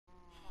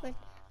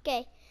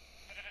Okay.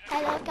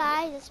 Hello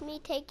guys, it's me,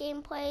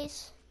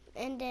 TateGamePlays,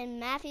 and then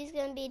Matthew's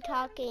gonna be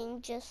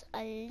talking just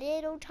a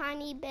little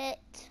tiny bit,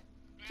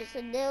 just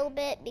a little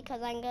bit,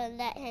 because I'm gonna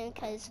let him,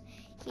 because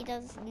he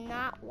does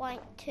not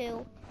want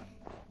to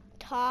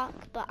talk,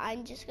 but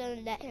I'm just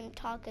gonna let him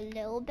talk a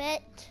little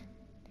bit.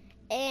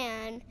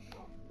 And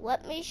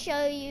let me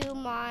show you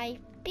my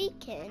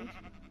beacon.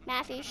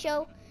 Matthew,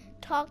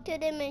 talk to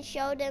them and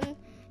show them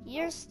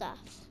your stuff.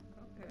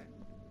 Okay.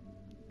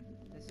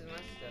 This is my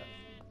stuff.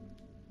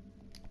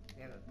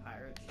 We have a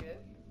pirate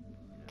ship.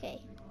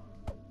 Okay.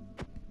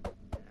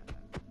 And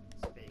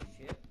a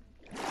spaceship.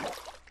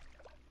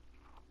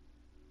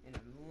 And a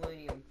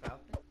Millennium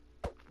Falcon.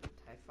 And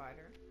a TIE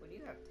fighter. What do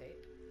you have, Tate?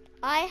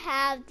 I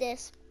have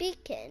this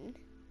beacon.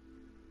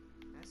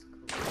 That's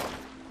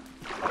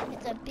cool.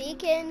 It's a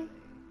beacon.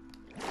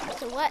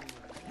 So what?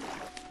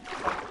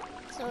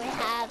 So we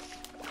have,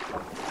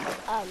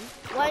 I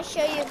want to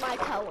show you my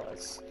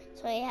colors.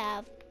 So we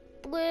have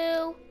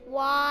blue,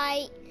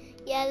 white,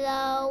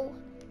 yellow,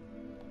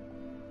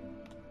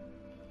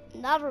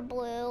 another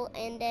blue,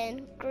 and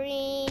then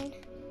green,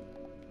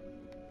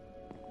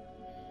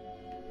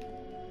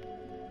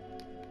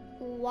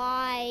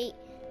 white,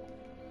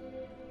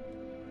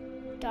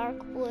 dark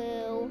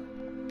blue,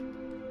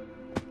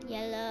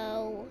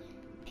 yellow,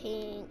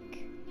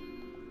 pink,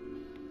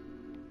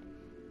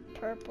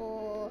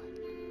 purple,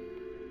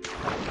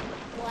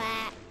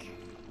 black,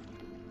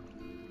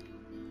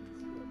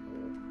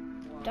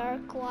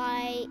 dark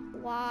white,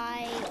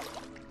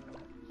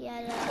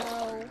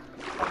 yellow,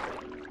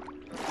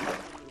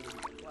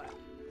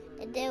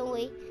 and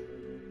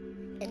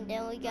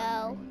then we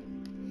go,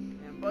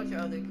 And a bunch of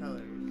other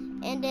colors.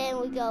 and then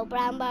we go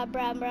brown, brown,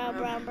 brown, brown,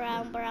 brown,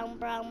 brown, brown,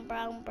 brown,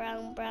 brown,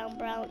 brown, brown,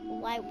 brown,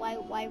 white,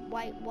 white, white,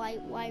 white,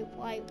 white, white,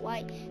 white,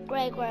 white,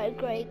 gray, gray,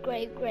 gray,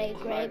 gray, gray,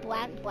 gray,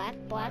 black, black,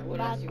 black,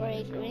 black,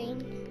 gray, green.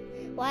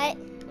 What?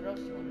 What else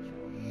do you want to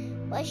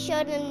show? Let's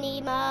show them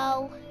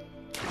Nemo.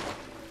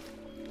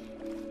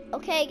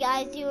 Okay,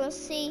 guys, you will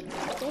see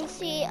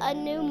a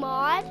new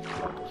mod.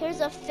 Here's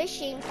a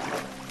fishing.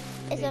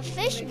 It's a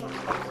fish mod.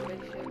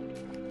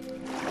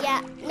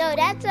 Yeah, no,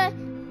 that's a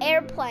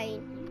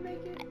airplane. You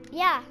make it?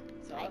 Yeah,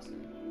 It's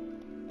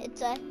awesome.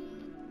 it's a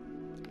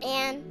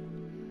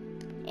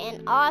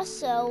and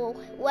also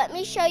let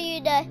me show you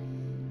the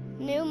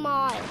new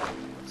mod.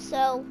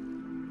 So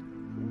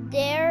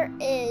there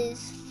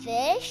is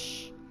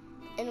fish,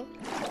 and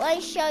let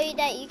me show you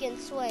that you can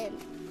swim.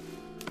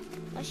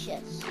 Watch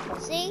this.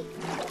 See,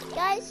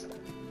 guys?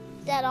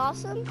 Is that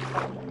awesome?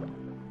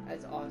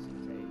 That's awesome,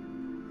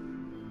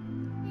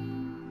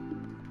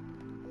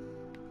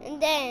 Tate. And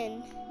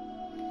then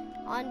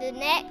on the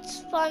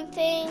next fun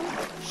thing,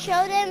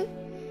 show them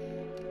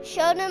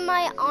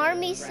my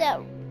army set.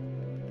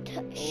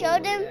 Show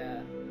them,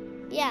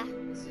 yeah.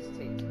 This is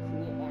Tate's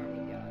cool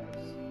army, guys.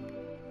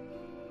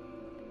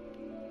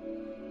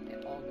 They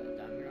all got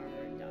diamond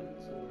armor and diamond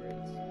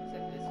swords.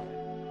 Except this one.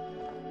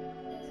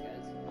 This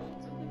guy's got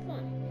something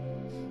fun.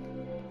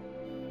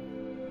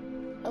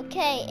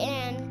 Okay,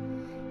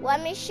 and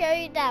let me show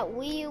you that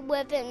we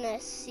live in a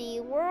sea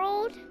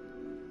world.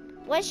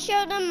 Let's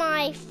show them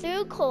my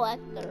food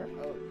collector.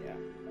 Oh, yeah.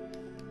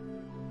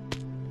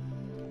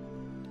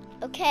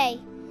 Okay,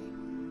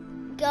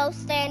 go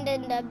stand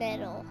in the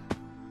middle.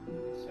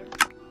 Yes, sir.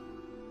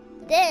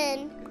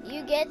 Then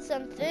you get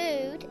some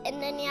food,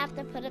 and then you have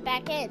to put it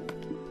back in.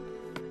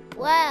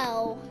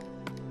 Well,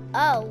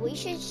 oh, we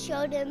should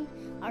show them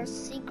our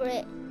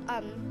secret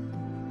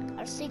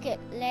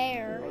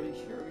lair, Are you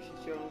sure we should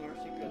show them our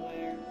secret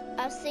lair?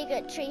 our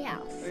secret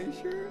treehouse. Are you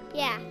sure?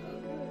 Yeah, Okay.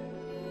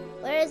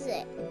 where is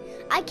it?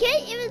 I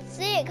can't even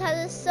see it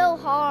because it's so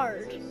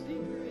hard. It's a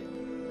secret.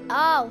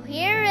 Oh,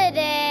 here it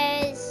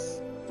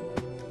is.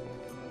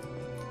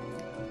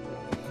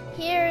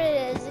 Here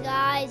it is,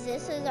 guys.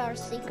 This is our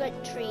secret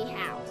tree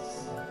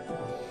house.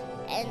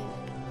 And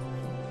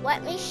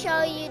let me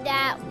show you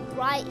that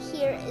right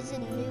here is a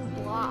new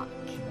block.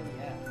 Oh,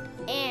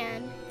 yeah.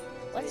 And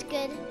what's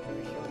good? Can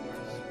we show them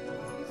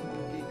our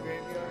spooky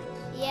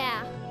graveyards?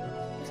 Yeah,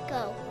 let's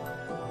go.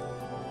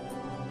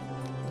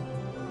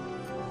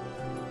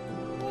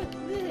 What's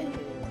this?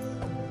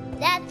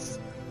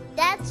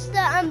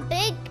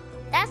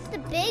 That's the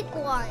big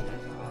one.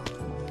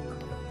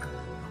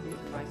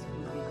 Here's my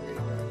spooky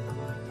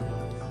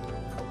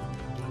graveyard.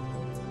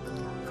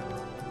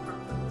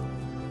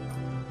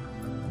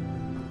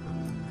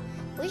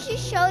 We should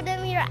show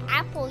them your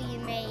apple you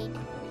made.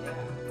 Yeah.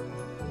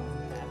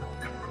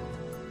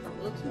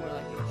 It looks more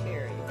like a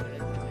cherry, but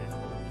it's an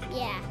apple.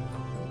 Yeah.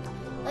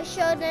 Let's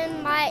show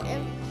them my.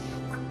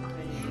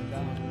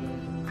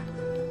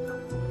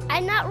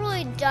 I'm not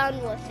really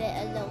done with it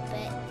a little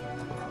bit.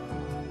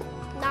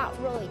 Not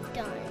really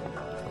done.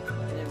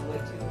 And then way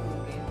too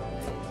cool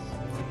gameplays.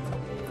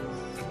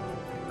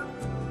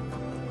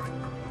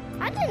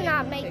 I did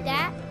not make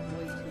that.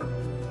 Way too cool.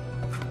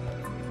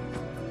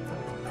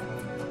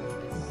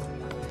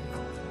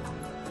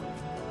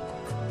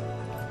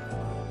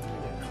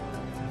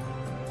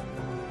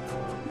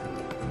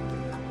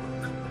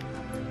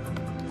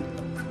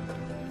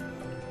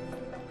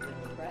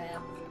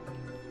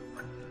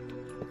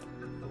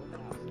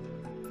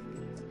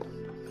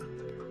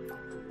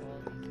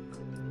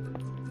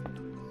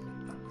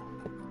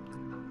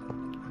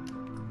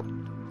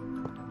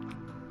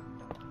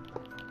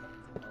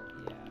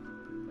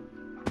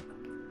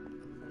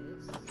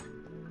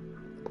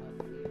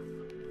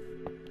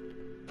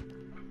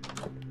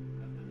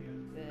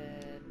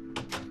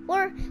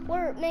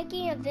 We're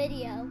making a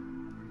video.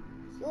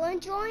 You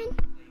want to join?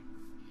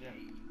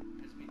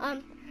 Yeah.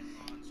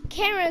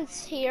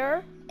 Karen's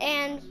here,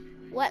 and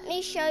let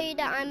me show you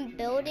that I'm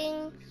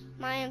building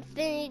my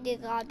infinity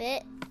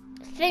goblet,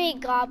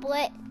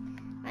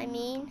 I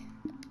mean.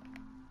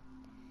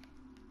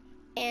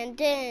 And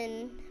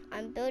then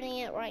I'm building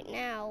it right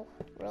now,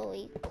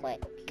 really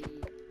quick.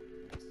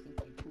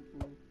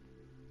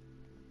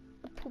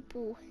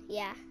 Poo-poo,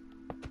 yeah.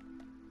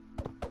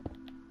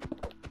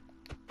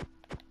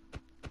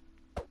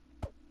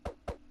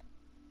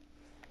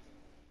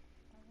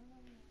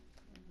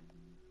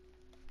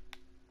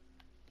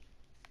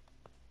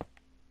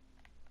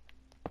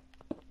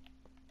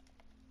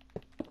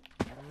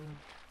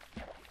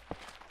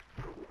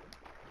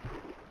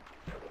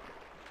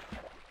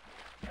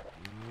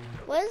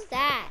 What is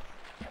that?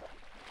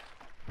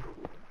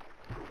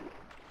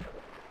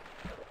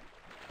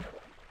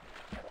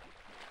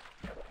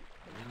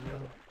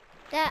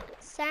 That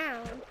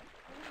sound.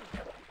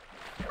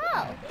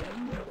 Oh.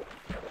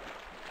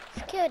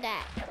 Let's kill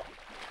that.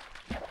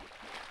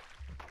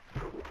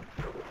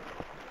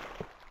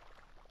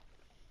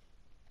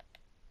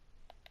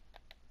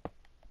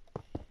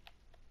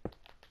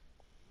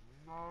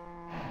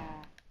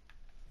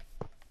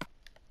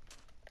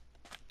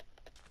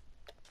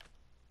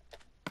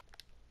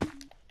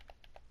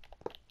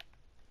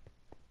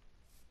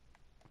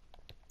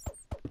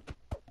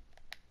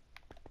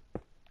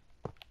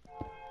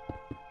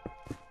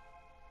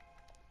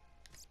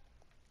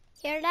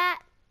 Hear that?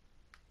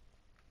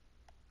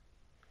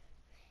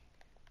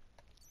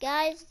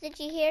 Guys, did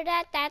you hear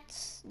that?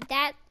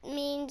 That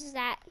means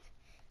that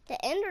the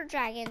Ender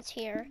Dragon's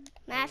here.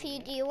 Matthew,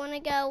 do you wanna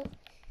go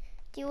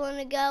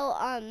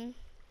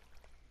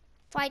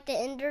fight the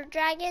Ender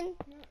Dragon?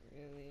 Not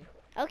really.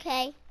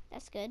 Okay,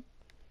 that's good.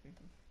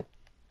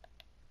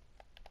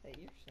 Hey,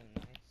 you're so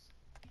nice.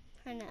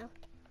 I know.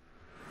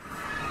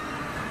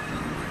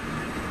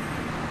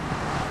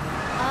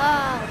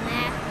 Oh,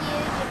 Matthew,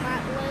 you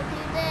might want to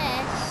do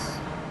this.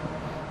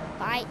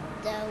 Fight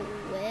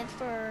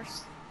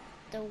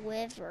the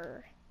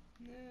river.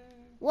 No.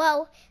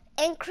 Well,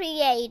 in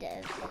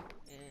creative.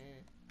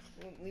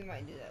 We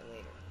might do that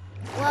later.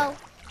 Well,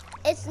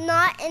 it's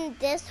not in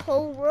this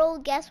whole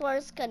world. Guess where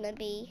it's gonna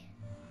be?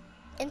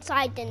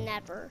 Inside the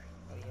Nether.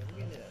 Oh yeah, we're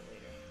gonna do that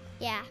later.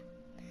 Yeah.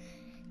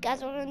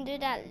 Guys, we're gonna do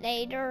that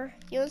later.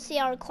 You wanna see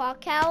our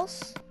clock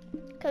house?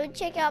 Come and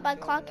check out my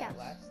clock house.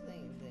 Last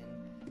thing, then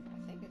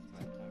I think it's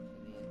my time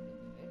for the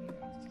end of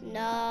the video.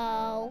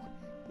 No,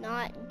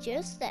 not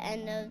just the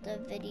end of the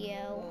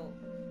video. Well,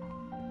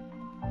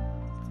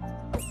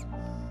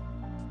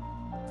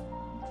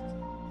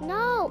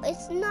 No,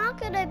 it's not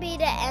gonna be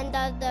the end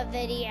of the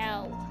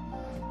video.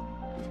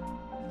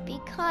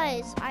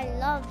 Because I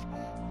love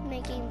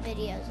making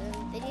videos, and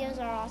videos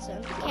are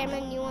awesome.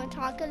 Cameron, you wanna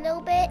talk a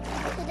little bit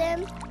to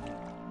them?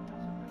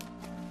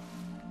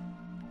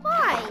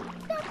 Why?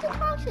 You have to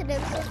talk to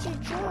them since you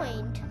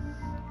joined.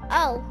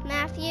 Oh,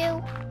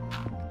 Matthew,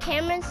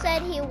 Cameron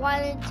said he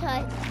wanted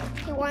to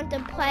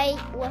play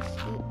with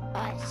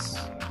us.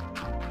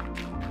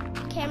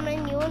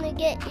 Cameron, you wanna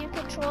get your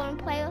controller and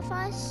play with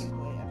us?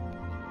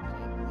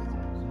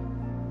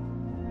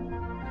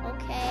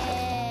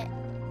 Okay.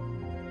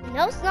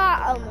 No, it's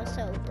not almost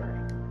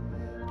over.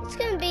 It's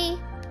gonna be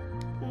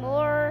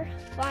more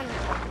fun.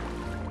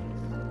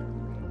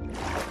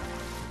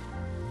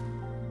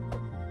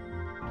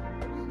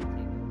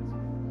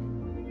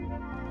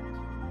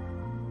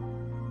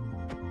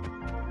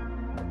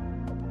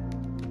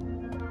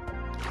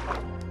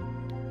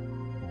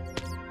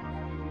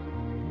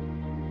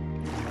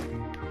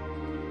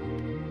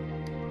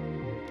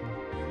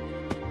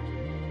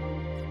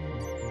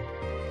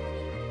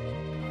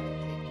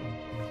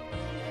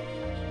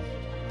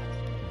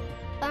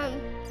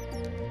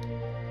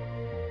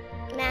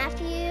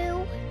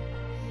 Matthew,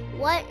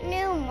 what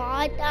new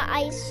mod that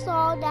I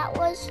saw that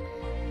was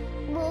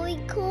really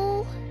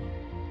cool?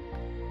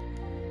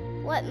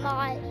 What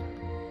mod?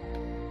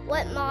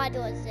 What mod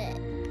was it?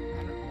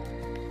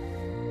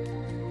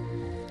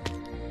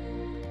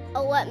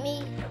 Oh, let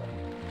me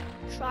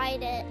try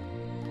it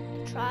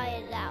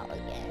out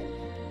again.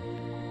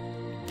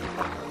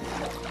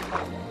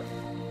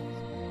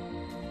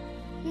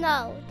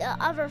 No, the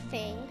other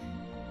thing.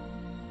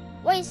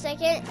 Wait a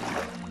second.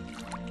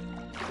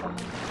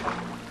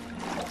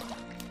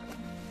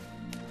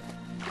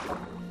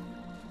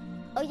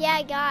 Oh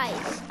yeah,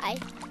 guys, I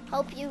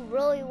hope you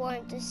really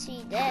want to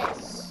see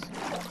this.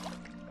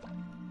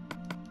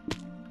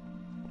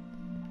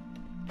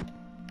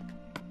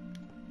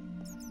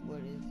 what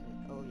is it?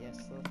 Oh yes,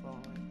 slow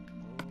falling.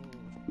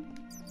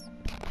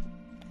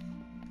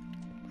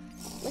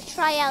 Let's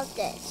try out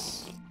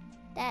this.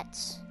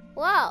 That's,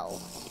 whoa.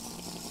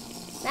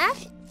 That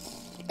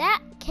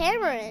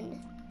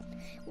Cameron,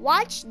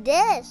 watch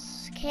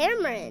this,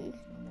 Cameron.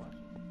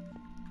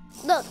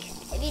 Look,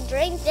 if you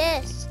drink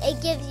this,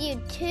 it gives you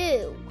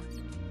 2.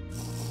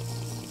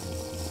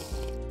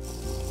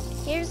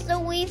 Here's the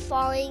leaf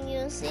falling.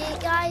 You'll see it,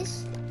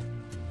 guys.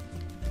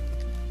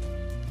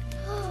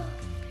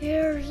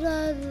 Here's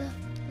a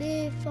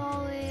leaf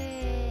falling.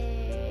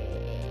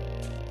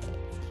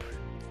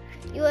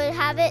 You would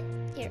have it?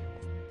 Here.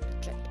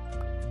 Drink it.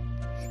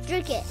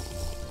 Drink it.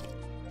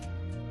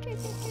 Drink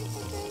it, drink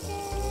it, drink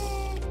it.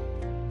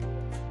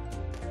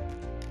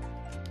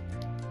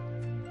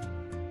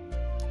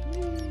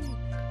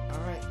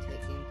 Alright,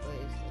 taking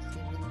place. Let's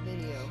get into the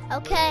video.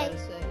 Okay. What do you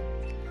gotta say?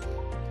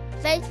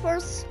 Thanks for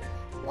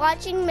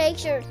watching. Make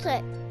sure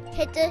to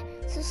hit the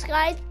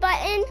subscribe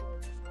button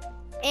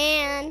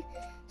and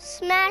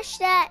smash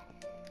that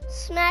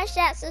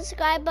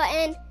subscribe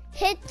button.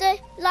 Hit the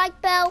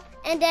like bell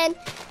and then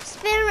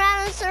spin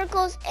around in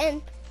circles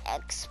and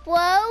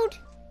explode.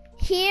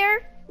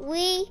 Here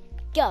we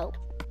go.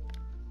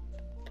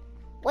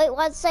 Wait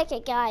 1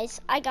 second,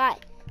 guys. I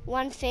got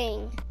one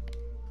thing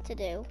to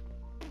do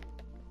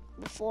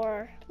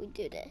before we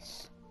do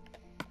this.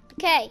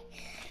 Okay,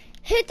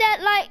 hit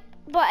that like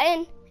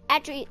button.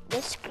 Actually, the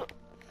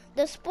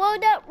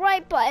explode that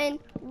right button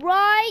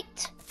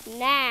right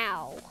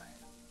now.